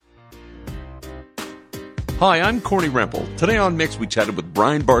Hi, I'm Corny Rempel. Today on Mix, we chatted with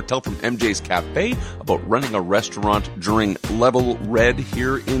Brian Bartel from MJ's Cafe about running a restaurant during Level Red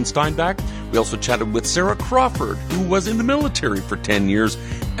here in Steinbach. We also chatted with Sarah Crawford, who was in the military for 10 years,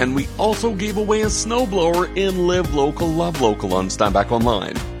 and we also gave away a snowblower in Live Local, Love Local on Steinbach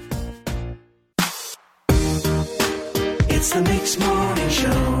Online. It's the Mix Morning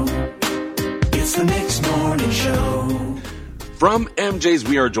Show. It's the Mix Morning Show. From MJ's,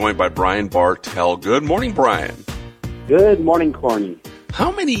 we are joined by Brian Bartel. Good morning, Brian. Good morning, Corny.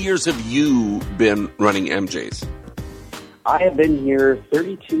 How many years have you been running MJ's? I have been here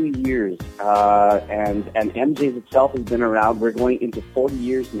 32 years, and MJ's itself has been around. We're going into 40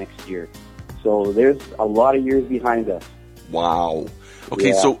 years next year. So there's a lot of years behind us. Wow.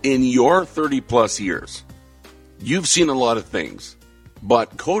 Okay, So in your 30-plus years, you've seen a lot of things,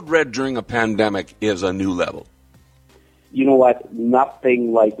 but Code Red during a pandemic is a new level. You know what?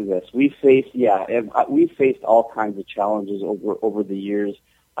 Nothing like this. We faced all kinds of challenges over the years,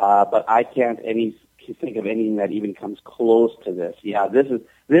 but I can't think of anything that even comes close to this. Yeah, this is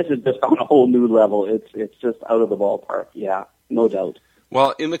just on a whole new level. It's just out of the ballpark. Yeah, no doubt.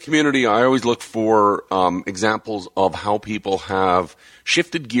 Well, in the community, I always look for examples of how people have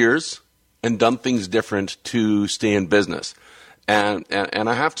shifted gears and done things different to stay in business. And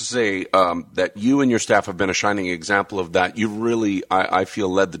I have to say that you and your staff have been a shining example of that. You really, I feel,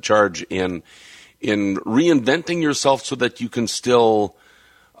 led the charge in reinventing yourself so that you can still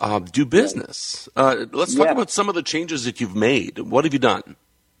do business. Let's talk about some of the changes that you've made. What have you done?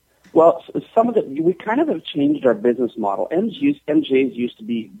 Well, we kind of have changed our business model. MJ's used to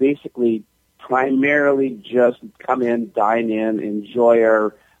be basically primarily just come in, dine in, enjoy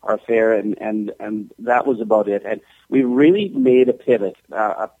our fare, and that was about it. And we really made a pivot,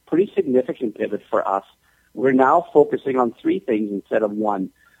 a pretty significant pivot for us. We're now focusing on three things instead of one.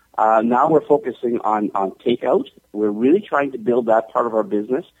 Now we're focusing on takeout. We're really trying to build that part of our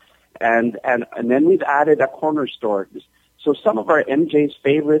business. And then we've added a corner store. So some of our MJ's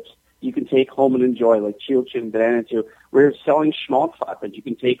favorites you can take home and enjoy, like Chilchin, Banana. We're selling schmaltz that you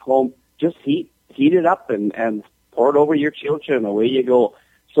can take home, just heat it up and pour it over your Chilchin, and away you go.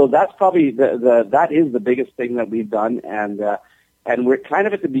 So that's probably that is the biggest thing that we've done, and we're kind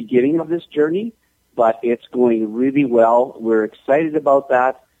of at the beginning of this journey, but it's going really well. We're excited about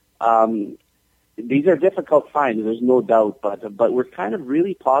that. These are difficult times, there's no doubt, but we're kind of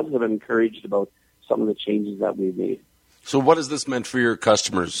really positive and encouraged about some of the changes that we've made. So what has this meant for your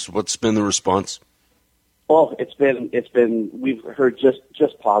customers? What's been the response? Well, it's been we've heard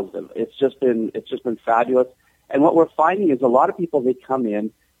just positive. It's just been fabulous. And what we're finding is a lot of people, they come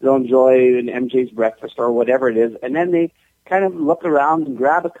in, they'll enjoy an MJ's breakfast or whatever it is, and then they kind of look around and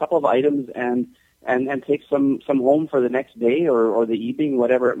grab a couple of items and take some home for the next day or the evening,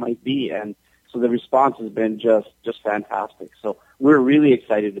 whatever it might be. And so the response has been just fantastic. So we're really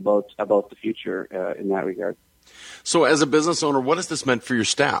excited about the future in that regard. So as a business owner, what has this meant for your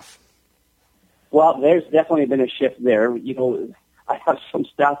staff? Well, there's definitely been a shift there. You know, I have some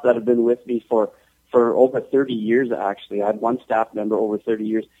staff that have been with me for over 30 years, actually. I had one staff member over 30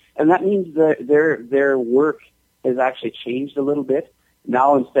 years. And that means that their work has actually changed a little bit.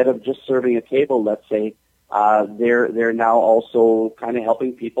 Now, instead of just serving a table, let's say, they're now also kind of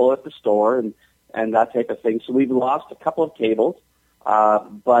helping people at the store and that type of thing. So we've lost a couple of tables.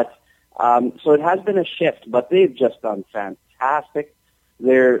 So it has been a shift, but they've just done fantastic.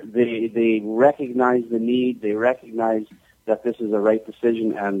 They recognize the need. They recognize that this is the right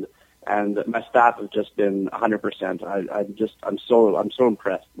decision, and my staff has just been 100%. I'm so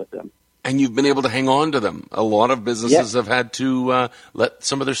impressed with them. And you've been able to hang on to them. A lot of businesses have had to let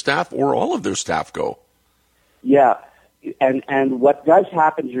some of their staff or all of their staff go. Yeah, and what does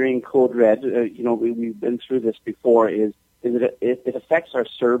happen during Code Red, we've been through this before, is it affects our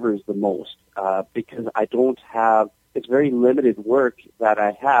servers the most because I don't have. It's very limited work that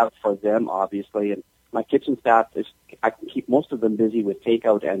I have for them, obviously, and my kitchen staff I can keep most of them busy with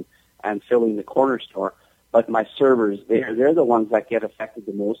takeout and filling the corner store. But my servers, they're the ones that get affected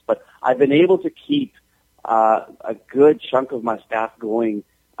the most. But I've been able to keep a good chunk of my staff going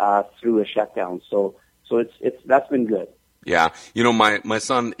through a shutdown. So that's been good. Yeah. My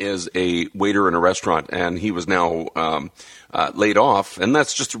son is a waiter in a restaurant, and he was now laid off. And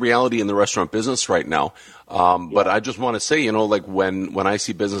that's just a reality in the restaurant business right now. But I just want to say, like when I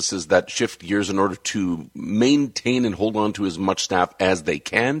see businesses that shift gears in order to maintain and hold on to as much staff as they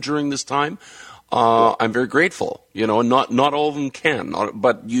can during this time, I'm very grateful. And not all of them can,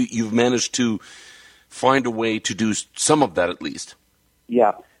 but you've managed to find a way to do some of that at least.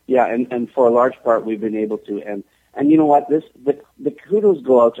 Yeah, and for a large part we've been able to. And you know what? The kudos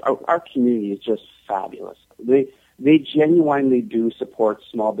go out to our community is just fabulous. They genuinely do support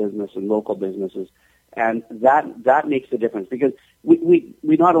small business and local businesses, and that makes a difference because we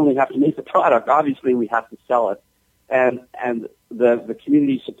not only have to make the product, obviously we have to sell it, and the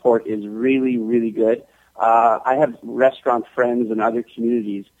community support is really, really good. I have restaurant friends in other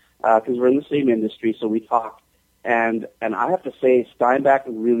communities because we're in the same industry, so we talk. And I have to say, Steinbach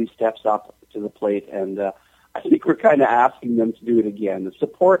really steps up to the plate, and I think we're kind of asking them to do it again.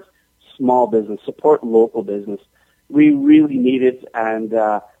 Support small business, support local business. We really need it, and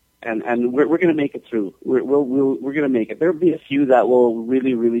we're going to make it through. We're going to make it. There'll be a few that will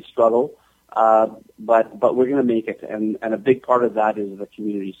really, really struggle, but we're going to make it, and a big part of that is the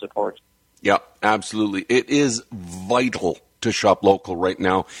community support. Yeah, absolutely. It is vital to shop local right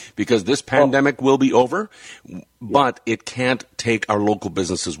now because this pandemic will be over, but it can't take our local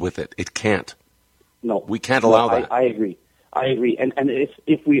businesses with it. It can't. No. We can't allow that. I agree. And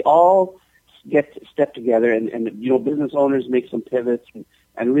if we all step together and business owners make some pivots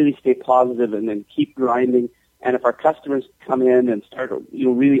and really stay positive and then keep grinding, and if our customers come in and start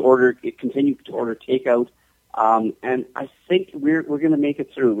really continue to order takeout, and I think we're going to make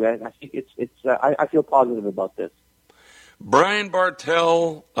it through. I think I feel positive about this. Brian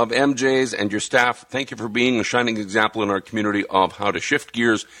Bartel of MJ's and your staff, thank you for being a shining example in our community of how to shift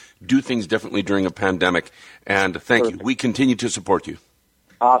gears, do things differently during a pandemic, and thank you. We continue to support you.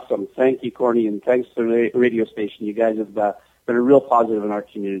 Awesome. Thank you, Corny, and thanks to the radio station. You guys have been a real positive in our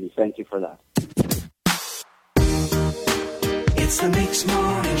community. Thank you for that. It's the Mix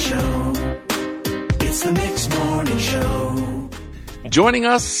Morning Show. It's the Mix Morning Show. Joining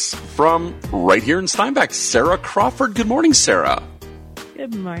us from right here in Steinbach, Sarah Crawford. Good morning, Sarah.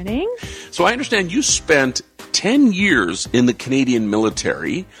 Good morning. So I understand you spent 10 years in the Canadian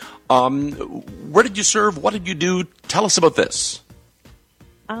military. Where did you serve? What did you do? Tell us about this.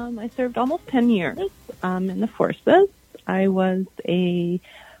 I served almost 10 years in the forces. I was a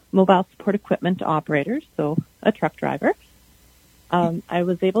mobile support equipment operator, so a truck driver. I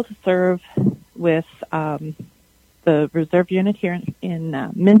was able to serve with the reserve unit here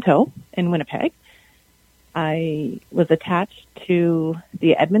in Minto in Winnipeg. I was attached to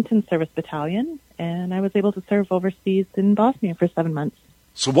the Edmonton Service Battalion, and I was able to serve overseas in Bosnia for 7 months.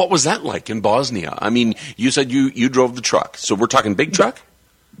 So what was that like in Bosnia? I mean, you said you drove the truck. So we're talking big truck?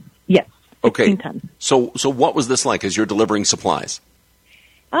 Yes. Okay. 16 tons. So what was this like as you're delivering supplies?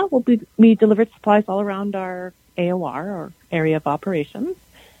 Well, we delivered supplies all around our AOR, or area of operations,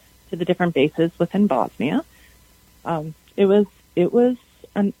 to the different bases within Bosnia. It was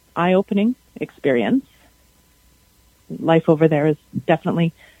an eye-opening experience. Life over there is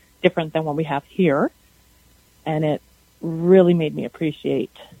definitely different than what we have here, and it really made me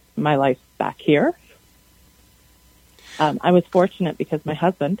appreciate my life back here. I was fortunate because my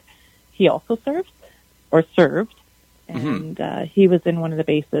husband, he also served, and he was in one of the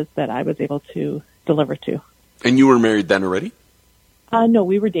bases that I was able to deliver to. And you were married then already? No,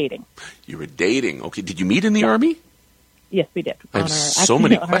 we were dating. You were dating. Okay. Did you meet in the Army? Yes, we did. I have so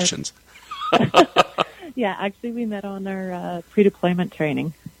many questions. Yeah, actually we met on our pre-deployment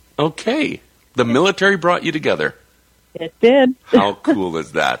training. Okay. The military brought you together. It did. How cool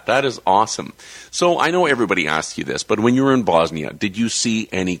is that? That is awesome. So I know everybody asked you this, but when you were in Bosnia, did you see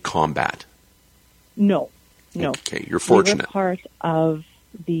any combat? No. Okay, you're fortunate. We were part of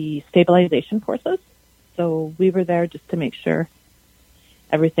the stabilization forces, so we were there just to make sure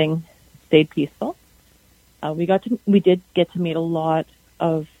everything stayed peaceful. We did get to meet a lot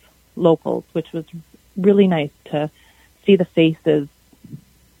of locals, which was really nice to see the faces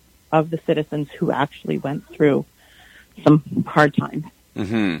of the citizens who actually went through some hard times.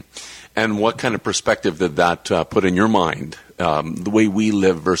 Mm-hmm. And what kind of perspective did that put in your mind, the way we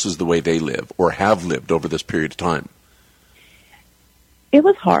live versus the way they live or have lived over this period of time? It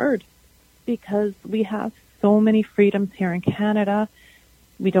was hard because we have so many freedoms here in Canada.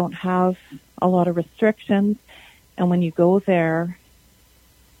 We don't have a lot of restrictions. And when you go there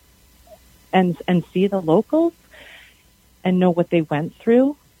and see the locals and know what they went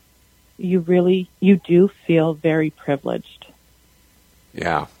through, you do feel very privileged.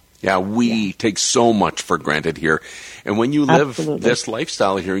 Yeah. Yeah, we take so much for granted here. And when you live Absolutely. this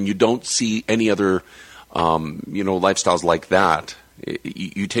lifestyle here and you don't see any other, lifestyles like that,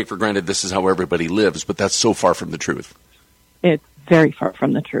 you take for granted this is how everybody lives, but that's so far from the truth. It's very far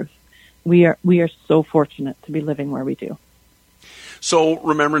from the truth. We are so fortunate to be living where we do. So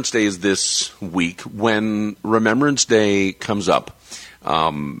Remembrance Day is this week. When Remembrance Day comes up,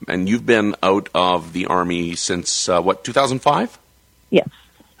 and you've been out of the Army since, 2005? Yes.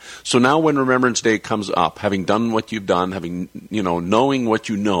 So now when Remembrance Day comes up, having done what you've done, having, knowing what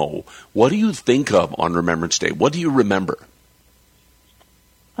you know, what do you think of on Remembrance Day? What do you remember?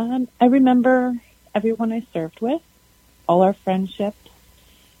 I remember everyone I served with, all our friendships,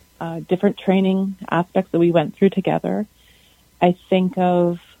 different training aspects that we went through together. I think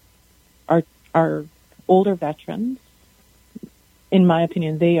of our older veterans. In my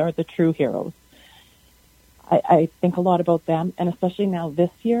opinion, they are the true heroes. I think a lot about them, and especially now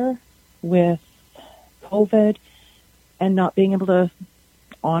this year with COVID and not being able to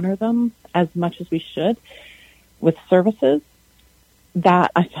honor them as much as we should with services,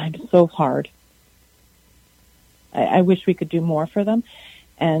 that I find so hard. I wish we could do more for them,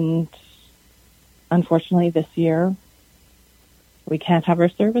 and unfortunately this year we can't have our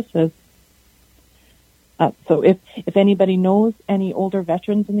services. So if anybody knows any older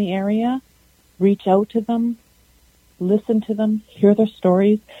veterans in the area, reach out to them, listen to them, hear their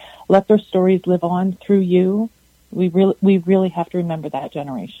stories, let their stories live on through you. We really have to remember that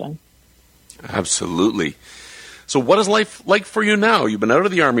generation. Absolutely. So what is life like for you now? You've been out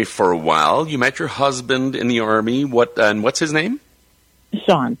of the Army for a while. You met your husband in the Army. What's his name?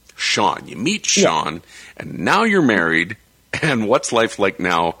 Sean. Sean. You meet Sean, and now you're married. And what's life like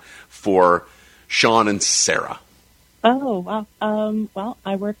now for Sean and Sarah? Oh, wow. Well,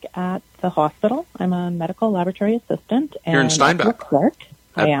 I work at the hospital. I'm a medical laboratory assistant. And you're in Steinbach? Clerk.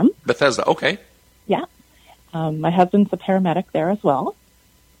 I am. Bethesda, okay. Yeah. My husband's a paramedic there as well.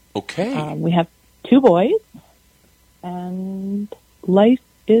 Okay. We have 2 boys, and life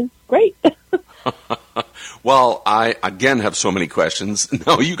is great. Well, I, again, have so many questions.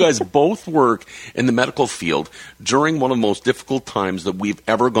 Now, you guys both work in the medical field during one of the most difficult times that we've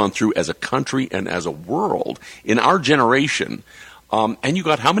ever gone through as a country and as a world in our generation. And you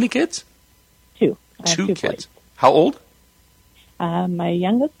got how many kids? 2. I have 2 2 kids. boys. How old? My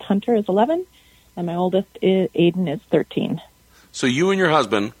youngest, Hunter, is 11, and my oldest, Aiden, is 13. So you and your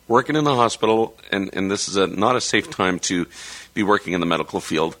husband working in the hospital, and this is not a safe time to be working in the medical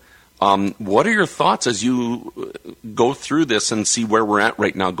field. What are your thoughts as you go through this and see where we're at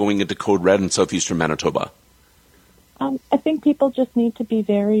right now going into Code Red in southeastern Manitoba? I think people just need to be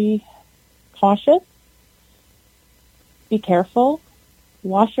very cautious, be careful,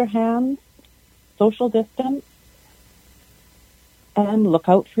 wash your hands, social distance, and look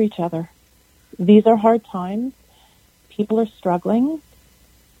out for each other. These are hard times. People are struggling,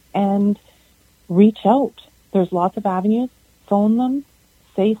 and reach out. There's lots of avenues. Phone them.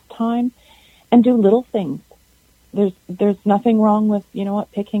 FaceTime, and do little things. There's nothing wrong with,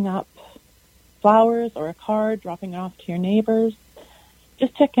 picking up flowers or a card, dropping it off to your neighbors.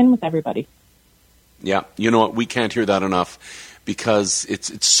 Just check in with everybody. Yeah, you know what? We can't hear that enough because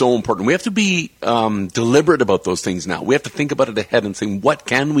it's so important. We have to be deliberate about those things now. We have to think about it ahead and think, what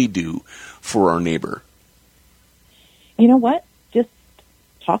can we do for our neighbor? You know what? Just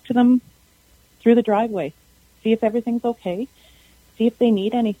talk to them through the driveway. See if everything's okay. See if they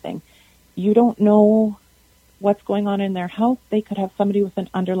need anything. You don't know what's going on in their house. They could have somebody with an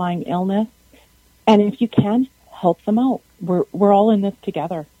underlying illness. And if you can, help them out. We're all in this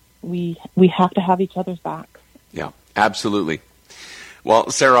together. We have to have each other's backs. Yeah, absolutely.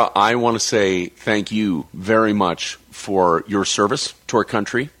 Well, Sarah, I want to say thank you very much for your service to our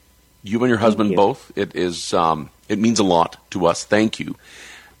country. You and your husband both. It is it means a lot to us. Thank you.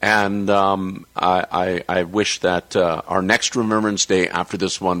 And I wish that our next Remembrance Day after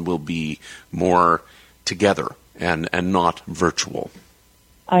this one will be more together and not virtual.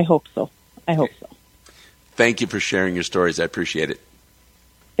 I hope so. I hope so. Thank you for sharing your stories. I appreciate it.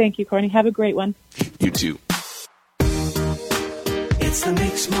 Thank you, Courtney. Have a great one. You too. It's the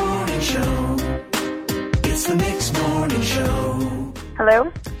Mix Morning Show. It's the Mix Morning Show.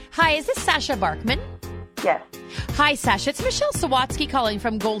 Hello? Hi, is this Sasha Barkman? Yes. Hi, Sasha. It's Michelle Sawatsky calling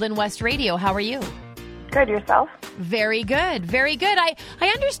from Golden West Radio. How are you? Good, yourself? Very good. Very good. I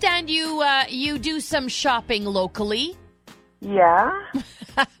understand you do some shopping locally. Yeah.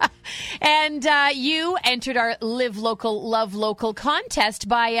 And you entered our Live Local, Love Local contest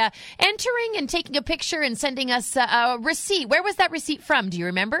by entering and taking a picture and sending us a receipt. Where was that receipt from? Do you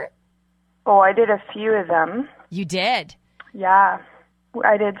remember? Oh, I did a few of them. You did? Yeah.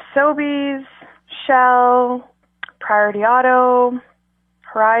 I did Sobeys, Shell, Priority Auto,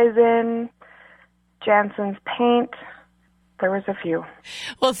 Horizon, Jansen's Paint. There was a few.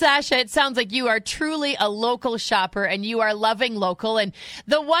 Well, Sasha, it sounds like you are truly a local shopper and you are loving local. And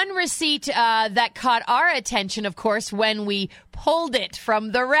the one receipt that caught our attention, of course, when we pulled it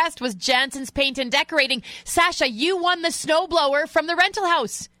from the rest was Jansen's Paint and Decorating. Sasha, you won the snowblower from the rental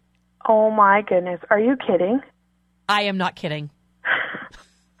house. Oh, my goodness. Are you kidding? I am not kidding.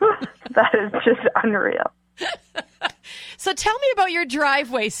 That is just unreal. So tell me about your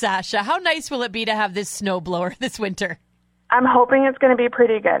driveway, Sasha. How nice will it be to have this snowblower this winter? I'm hoping it's going to be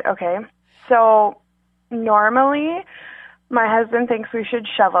pretty good, okay? So normally my husband thinks we should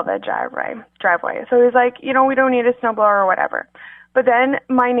shovel the driveway. So he's like, we don't need a snowblower or whatever. But then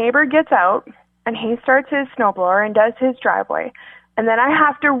my neighbor gets out and he starts his snowblower and does his driveway. And then I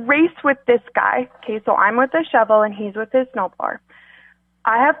have to race with this guy. Okay, so I'm with the shovel and he's with his snowblower.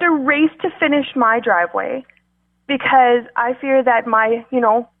 I have to race to finish my driveway because I fear that my,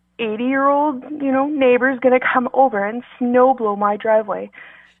 80-year-old, neighbor's going to come over and snowblow my driveway.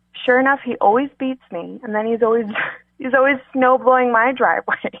 Sure enough, he always beats me, and then he's always snowblowing my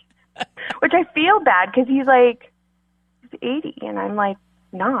driveway, which I feel bad because he's 80, and I'm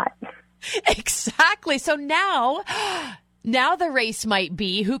not. Exactly. So now the race might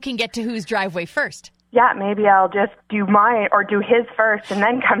be who can get to whose driveway first. Yeah, maybe I'll just do mine or do his first and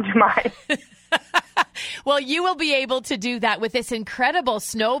then come to mine. Well, you will be able to do that with this incredible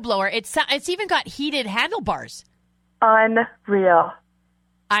snowblower. It's even got heated handlebars. Unreal.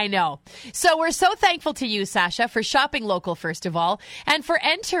 I know. So we're so thankful to you, Sasha, for shopping local, first of all, and for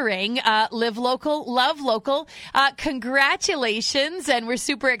entering Live Local, Love Local. Congratulations, and we're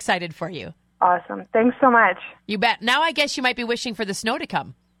super excited for you. Awesome. Thanks so much. You bet. Now I guess you might be wishing for the snow to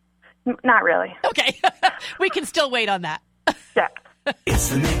come. Not really. Okay. We can still wait on that. Yeah. It's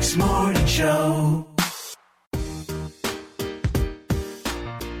the Mix Morning Show.